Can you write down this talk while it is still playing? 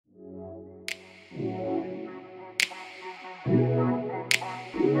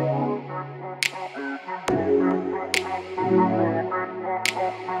Good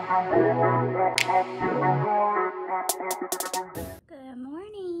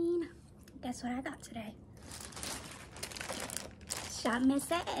morning. Guess what I got today? Shop Miss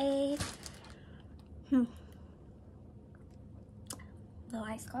A. Little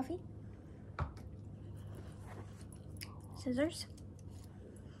iced coffee. Scissors.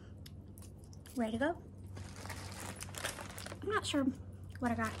 Ready to go. I'm not sure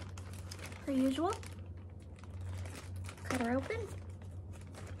what I got. Per usual. Cut her open.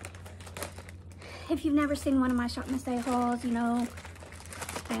 If you've never seen one of my Shop Miss A hauls, you know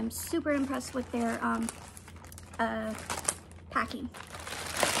I am super impressed with their packing.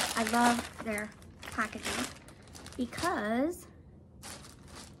 I love their packaging because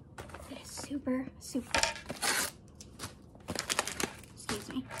it is super, excuse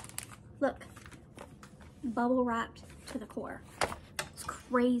me. Look, bubble wrapped to the core. It's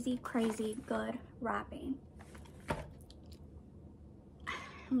crazy, crazy good wrapping.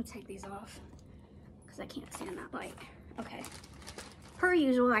 I'm gonna take these off because I can't stand that light. Okay. Per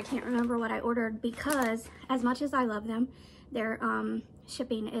usual, I can't remember what I ordered because as much as I love them, their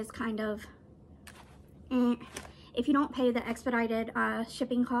shipping is kind of, if you don't pay the expedited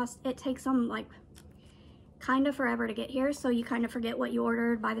shipping cost, it takes them like kind of forever to get here. So you kind of forget what you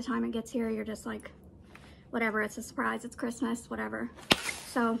ordered. By the time it gets here, you're just like, whatever, it's a surprise, it's Christmas, whatever.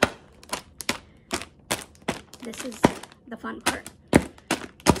 So this is the fun part.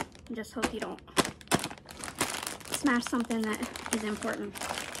 I just hope you don't smash something that is important.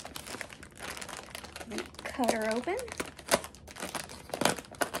 I'm gonna cut her open.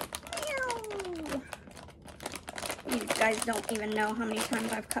 You guys don't even know how many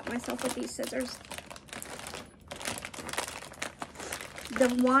times I've cut myself with these scissors.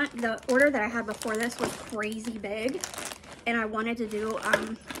 The order that I had before this was crazy big, and I wanted to do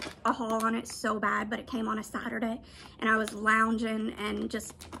a haul on it so bad, but it came on a Saturday, and I was lounging and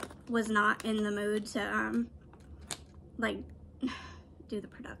just was not in the mood to like do the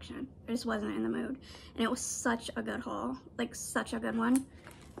production. I just wasn't in the mood, and it was such a good haul, like such a good one.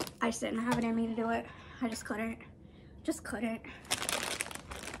 I just didn't have it in me to do it. I just couldn't. Okay.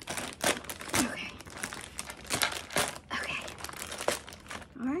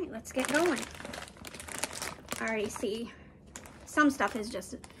 All right, let's get going. I already see some stuff is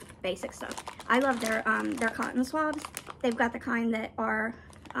just basic stuff. I love their cotton swabs. They've got the kind that are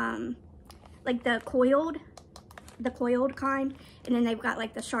like the coiled kind, and then they've got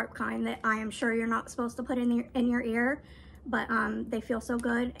like the sharp kind that I am sure you're not supposed to put in your ear, but they feel so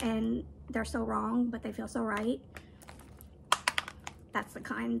good and they're so wrong, but they feel so right. That's the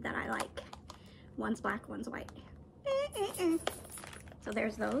kind that I like. One's black, one's white. So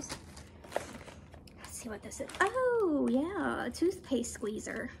there's those. Let's see what this is. Oh yeah, a toothpaste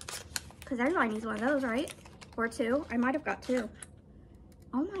squeezer, because everybody needs one of those, right? Or two. I might have got two.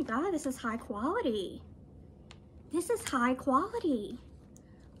 Oh my god, this is high quality. This is high quality.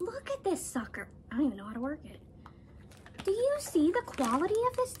 Look at this sucker. I don't even know how to work it. Do you see the quality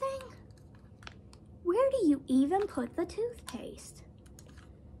of this thing? Where do you even put the toothpaste?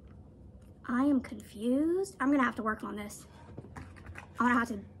 I am confused. I'm gonna have to work on this. I'm gonna have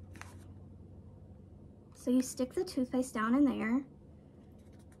to. So you stick the toothpaste down in there.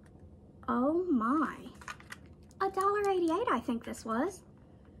 Oh my. $1.88 I think this was.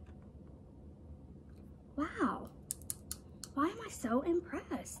 Wow. Why am I so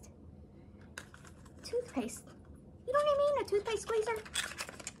impressed? Toothpaste. You know what I mean? A toothpaste squeezer?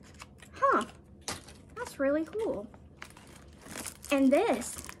 Huh. That's really cool. And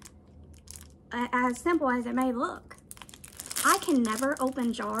this, as simple as it may look, I can never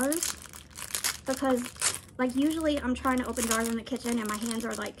open jars because, like, usually I'm trying to open jars in the kitchen and my hands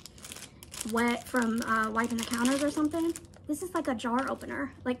are like wet from wiping the counters or something. This is like a jar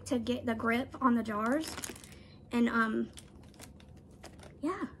opener, like to get the grip on the jars. And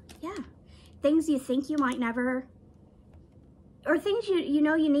yeah, things you think you might never, or things you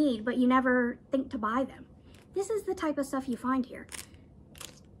know you need, but you never think to buy them. This is the type of stuff you find here.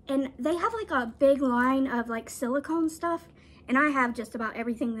 And they have like a big line of like silicone stuff, and I have just about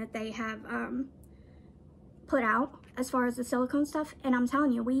everything that they have put out as far as the silicone stuff, and I'm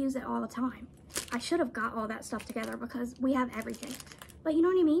telling you, we use it all the time. I should have got all that stuff together because we have everything. But you know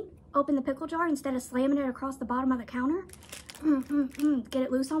what I mean? Open the pickle jar instead of slamming it across the bottom of the counter. Get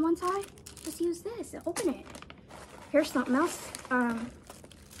it loose on one side. Just use this and open it. Here's something else.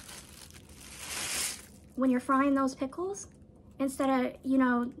 When you're frying those pickles, instead of, you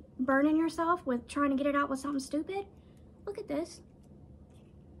know, burning yourself with trying to get it out with something stupid, look at this.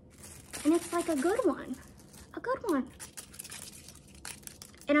 And it's like a good one. A good one.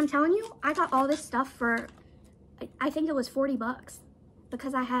 And I'm telling you, I got all this stuff for I think it was 40 bucks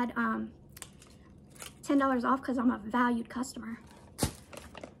because I had $10 off because I'm a valued customer.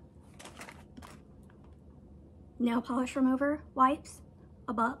 Nail polish remover wipes,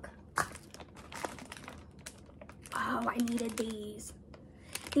 $1. Oh, I needed these.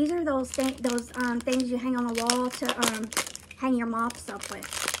 These are those things you hang on the wall to hang your mops up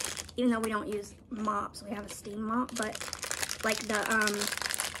with. Even though we don't use mops, we have a steam mop, but like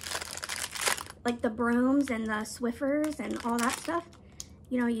the brooms and the Swiffers and all that stuff,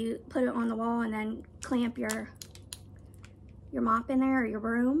 you know, you put it on the wall and then clamp your mop in there or your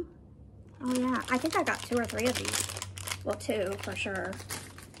broom. Oh yeah, I think I got 2 or 3 of these. Well, 2 for sure.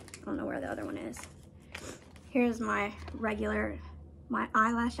 I don't know where the other one is. Here's my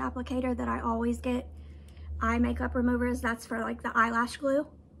eyelash applicator that I always get. Eye makeup removers, that's for like the eyelash glue.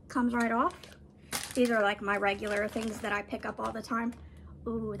 Comes right off. These are like my regular things that I pick up all the time.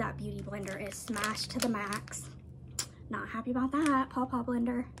 Ooh, that beauty blender is smashed to the max. Not happy about that, Paw Paw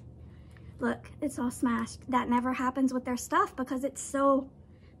blender. Look, it's all smashed. That never happens with their stuff because it's so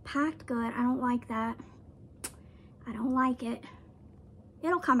packed good. I don't like that. I don't like it.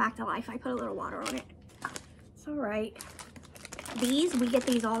 It'll come back to life. I put a little water on it. It's all right. These, we get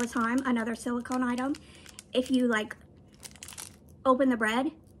these all the time. Another silicone item. If you like open the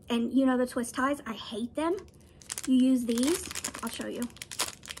bread and you know the twist ties, I hate them. You use these. I'll show you.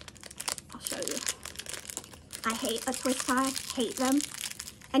 I hate a twist tie, hate them.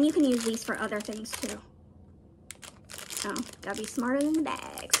 And you can use these for other things too. Oh, gotta be smarter than the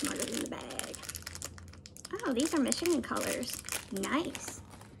bag, smarter than the bag. Oh, these are Michigan colors. Nice.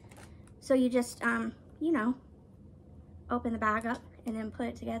 So you just, you know, open the bag up and then put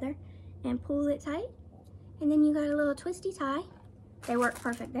it together and pull it tight. And then you got a little twisty tie. They work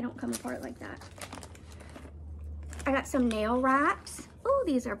perfect. They don't come apart like that. I got some nail wraps. Oh,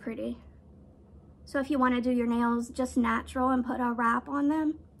 these are pretty. So if you want to do your nails just natural and put a wrap on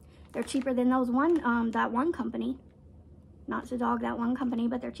them, they're cheaper than those that one company. Not to dog that one company,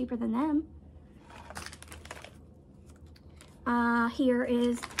 but they're cheaper than them. Here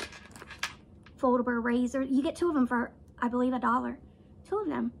is foldable razor. You get 2 of them for, I believe, $1. 2 of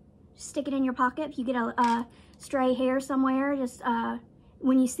them. Just stick it in your pocket. If you get a stray hair somewhere, just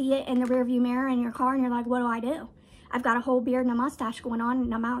when you see it in the rearview mirror in your car and you're like, what do I do? I've got a whole beard and a mustache going on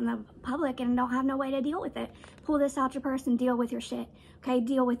and I'm out in the public and don't have no way to deal with it. Pull this out your purse and deal with your shit. Okay,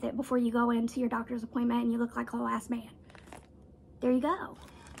 deal with it before you go into your doctor's appointment and you look like a whole ass man. There you go.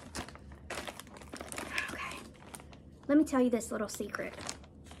 Okay, let me tell you this little secret.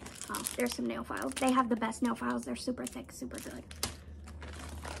 Oh, there's some nail files. They have the best nail files. They're super thick, super good.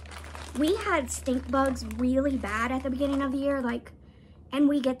 We had stink bugs really bad at the beginning of the year, like, and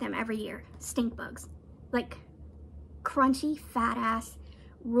we get them every year, stink bugs. Like, crunchy, fat ass,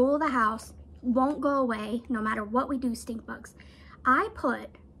 rule the house, won't go away no matter what we do, stink bugs. I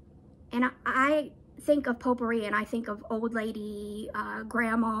think of potpourri and I think of old lady,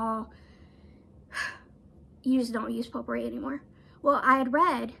 grandma. You just don't use potpourri anymore. Well, I had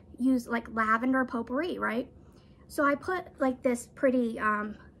read use like lavender potpourri, right? So I put like this pretty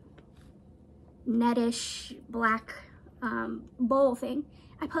netish black bowl thing.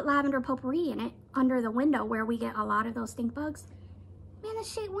 I put lavender potpourri in it under the window where we get a lot of those stink bugs. Man,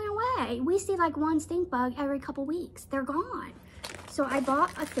 this shit went away. We see like 1 stink bug every couple weeks. They're gone. So I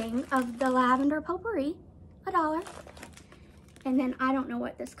bought a thing of the lavender potpourri, $1. And then I don't know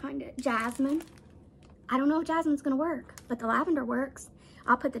what this kind of, jasmine. I don't know if jasmine's gonna work, but the lavender works.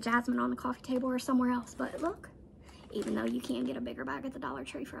 I'll put the jasmine on the coffee table or somewhere else, but look, even though you can get a bigger bag at the Dollar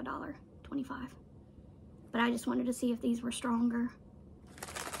Tree for $1.25. But I just wanted to see if these were stronger.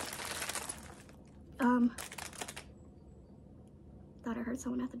 Thought I heard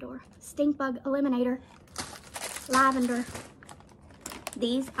someone at the door. Stink bug eliminator, lavender.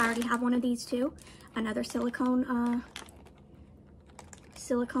 These, I already have one of these too. Another silicone,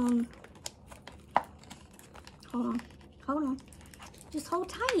 hold on. Just hold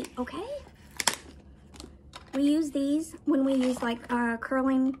tight, okay? We use these when we use like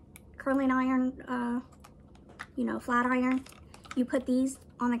curling iron, you know, flat iron. You put these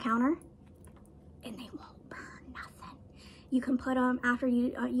on the counter and they won't burn nothing. You can put them after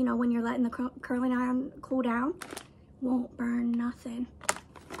you, you know, when you're letting the curling iron cool down. Won't burn nothing.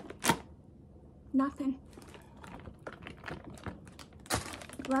 Nothing.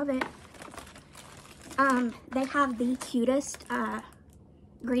 Love it. They have the cutest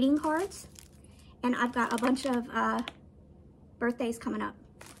greeting cards, and I've got a bunch of birthdays coming up.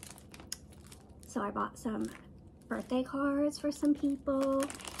 So I bought some birthday cards for some people,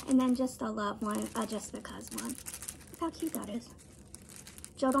 and then just a love one, just because one. Look how cute that is.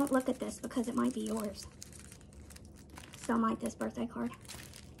 Joe, don't look at this because it might be yours. some like this birthday card.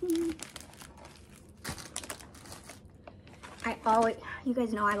 You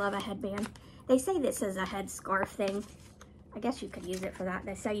guys know I love a headband. They say this is a headscarf thing. I guess you could use it for that.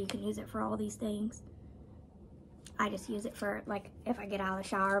 They say you can use it for all these things. I just use it for, like, if I get out of the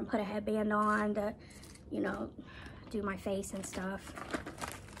shower and put a headband on to, you know, do my face and stuff.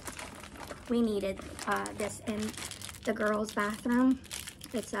 We needed this in the girls' bathroom.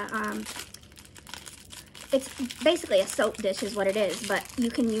 It's basically a soap dish is what it is, but you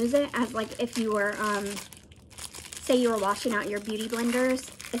can use it as, like, if you were, say you were washing out your beauty blenders.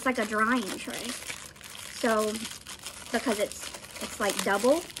 It's like a drying tray. So, because it's like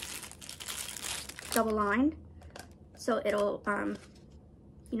double lined. So it'll,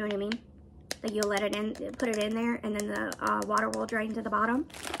 you know what I mean? Like you'll let it in, put it in there, and then the water will drain to the bottom.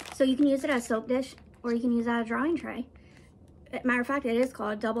 So you can use it as a soap dish, or you can use it as a drying tray. Matter of fact, it is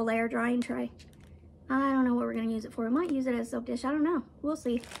called a double layer drying tray. I don't know what we're gonna use it for. We might use it as a soap dish, I don't know. We'll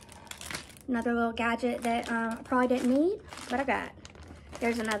see. Another little gadget that I probably didn't need, but I got.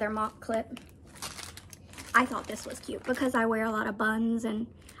 There's another mop clip. I thought this was cute because I wear a lot of buns, and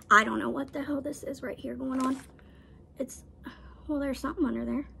I don't know what the hell this is right here going on. It's, well, there's something under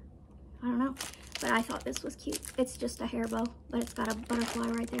there. I don't know, but I thought this was cute. It's just a hair bow, but it's got a butterfly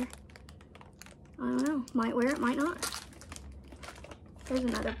right there. I don't know, might wear it, might not. There's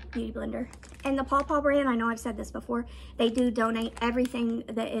another beauty blender. And the Paw Paw brand, I know I've said this before, they do donate everything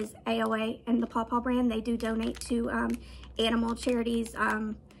that is AOA, and the Paw Paw brand, they do donate to animal charities,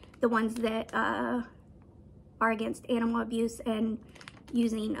 the ones that are against animal abuse and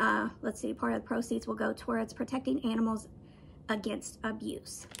using, let's see, part of the proceeds will go towards protecting animals against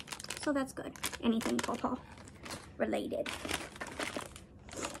abuse. So that's good. Anything Paw Paw related.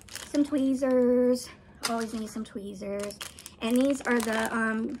 Some tweezers. Always need some tweezers. And these are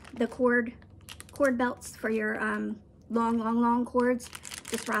the cord belts for your long cords.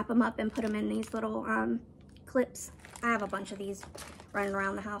 Just wrap them up and put them in these little clips. I have a bunch of these running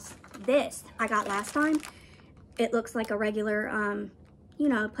around the house. This I got last time. It looks like a regular, you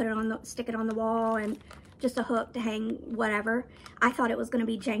know, put it on the, stick it on the wall, and just a hook to hang whatever. I thought it was going to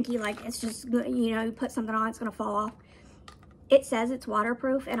be janky, like it's just, you know, you put something on, it's going to fall off. It says it's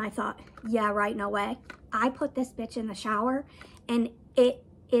waterproof, and I thought, yeah, right, no way. I put this bitch in the shower, and it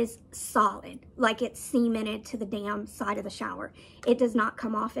is solid. Like it's cemented to the damn side of the shower. It does not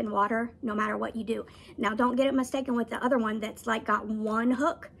come off in water, no matter what you do. Now, don't get it mistaken with the other one that's like got one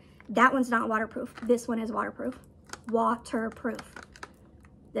hook. That one's not waterproof. This one is waterproof. Waterproof.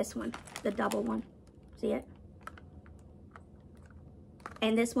 This one, the double one. See it?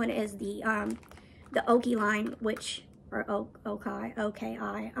 And this one is the Oki line, which, or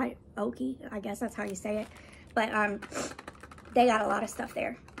O-K-I, Oki, I guess that's how you say it. But they got a lot of stuff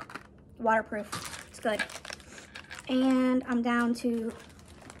there. Waterproof. It's good. And I'm down to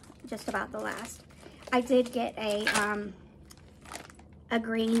just about the last. I did get a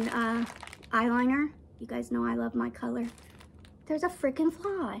green eyeliner. You guys know I love my color. There's a freaking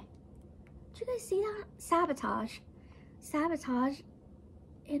fly. Did you guys see that? Sabotage. Sabotage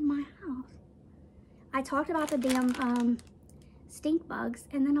in my house. I talked about the damn stink bugs,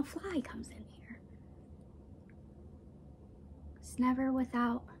 and then a fly comes in here. It's never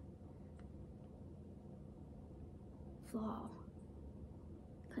without flaw.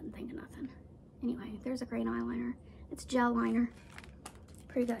 Couldn't think of nothing. Anyway, there's a green eyeliner. It's gel liner.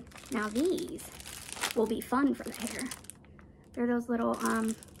 Pretty good. Now these will be fun for the hair. They're those little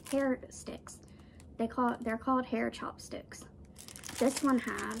hair sticks. They're called hair chopsticks. This one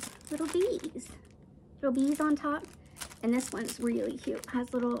has little bees on top, and this one's really cute.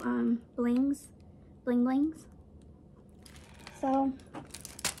 Has little blings. So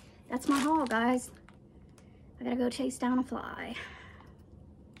that's my haul, guys. I gotta go chase down a fly.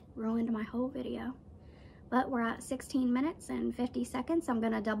 Ruined my whole video, but we're at 16 minutes and 50 seconds. I'm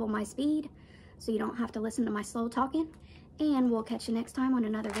gonna double my speed so you don't have to listen to my slow talking, and we'll catch you next time on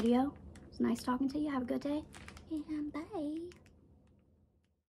another video. It's nice talking to you. Have a good day, and bye.